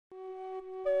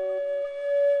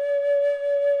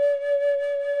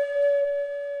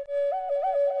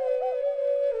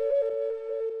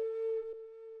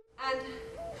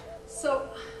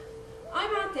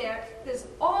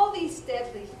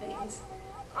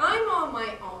on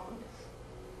my own.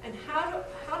 And how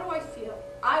do I feel?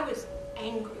 I was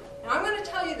angry. And I'm going to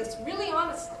tell you this really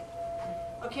honestly.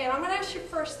 Okay, and I'm going to ask you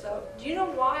first, though. Do you know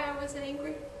why I was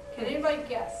angry? Can anybody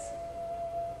guess?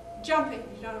 Jump in.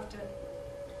 You don't have to.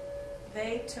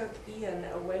 They took Ian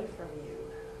away from you.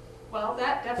 Well,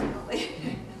 that definitely.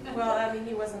 Well, I mean,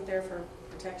 he wasn't there for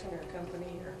protection or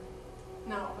company or...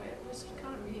 No, it was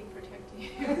kind of me protecting you.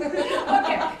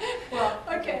 Okay. Well,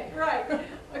 okay, right.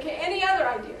 Okay, any other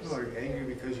ideas? Well, you're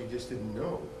angry because you just didn't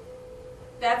know.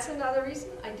 That's another reason.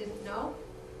 I didn't know.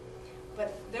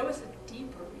 But there was a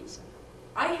deeper reason.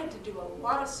 I had to do a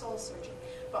lot of soul searching.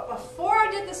 But before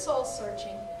I did the soul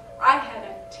searching, I had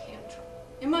a tantrum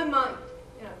in my mind.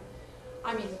 You know,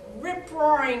 I mean,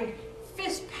 rip-roaring,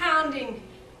 fist-pounding,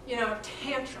 you know,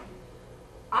 tantrum.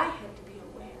 I had to be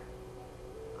aware.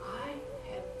 I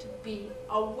had to be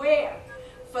aware.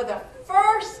 For the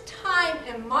first time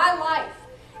in my life,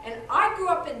 and I grew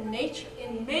up in nature.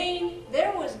 In Maine,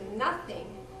 there was nothing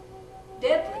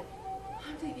deadly.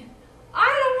 I'm thinking, I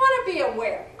don't want to be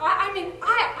aware. I mean,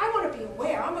 I want to be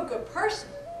aware. I'm a good person.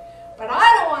 But I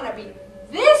don't want to be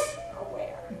this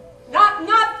aware. Not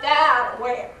that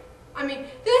aware. I mean,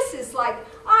 this is like,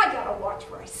 I got to watch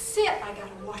where I sit. I got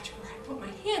to watch where I put my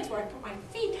hands, where I put my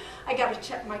feet. I got to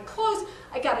check my clothes.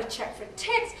 I got to check for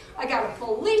ticks. I got to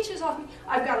pull leeches off me.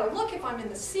 I've got to look if I'm in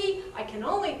the sea. I can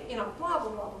only, you know, blah, blah,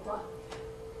 blah, blah, blah.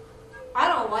 I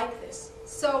don't like this.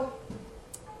 So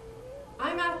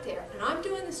I'm out there, and I'm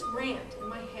doing this rant in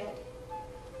my head.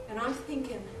 And I'm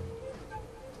thinking,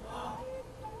 whoa,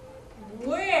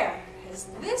 where has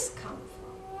this come from?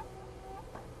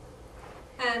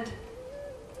 And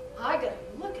I got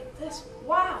to look at this.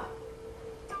 Wow.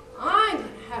 I'm going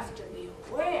to have to be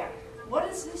aware. What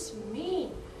does this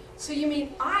mean? So you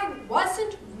mean I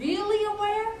wasn't really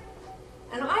aware?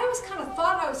 And I always kind of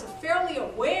thought I was a fairly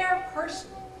aware person.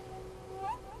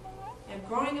 And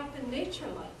growing up in nature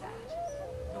like that,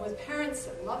 and with parents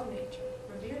that love nature,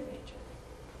 revere nature.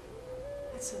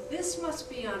 And so this must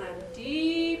be on a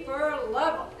deeper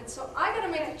level. And so I got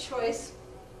to make a choice.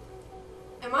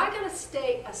 Am I going to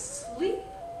stay asleep?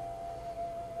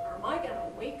 Or am I going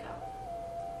to wake up?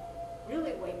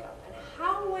 Really wake up. And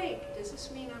how awake does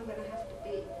this mean I'm going to have to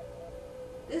be?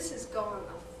 This is going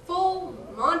a full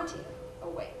Monty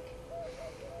awake.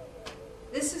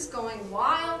 This is going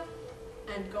wild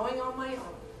and going on my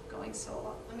own, going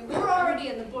solo. I mean, we're already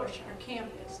in the bush, our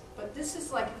camp is. But this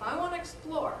is like, if I want to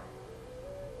explore,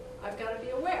 I've got to be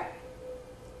aware.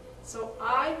 So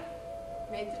I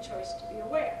made the choice to be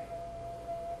aware.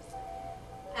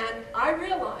 And I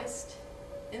realized,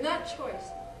 in that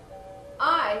choice,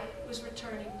 I was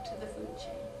returning to the food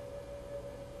chain.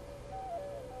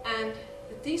 And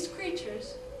that these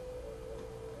creatures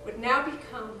would now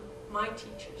become my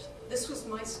teachers. This was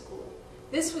my school.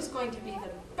 This was going to be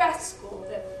the best school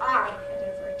that I had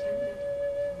ever attended.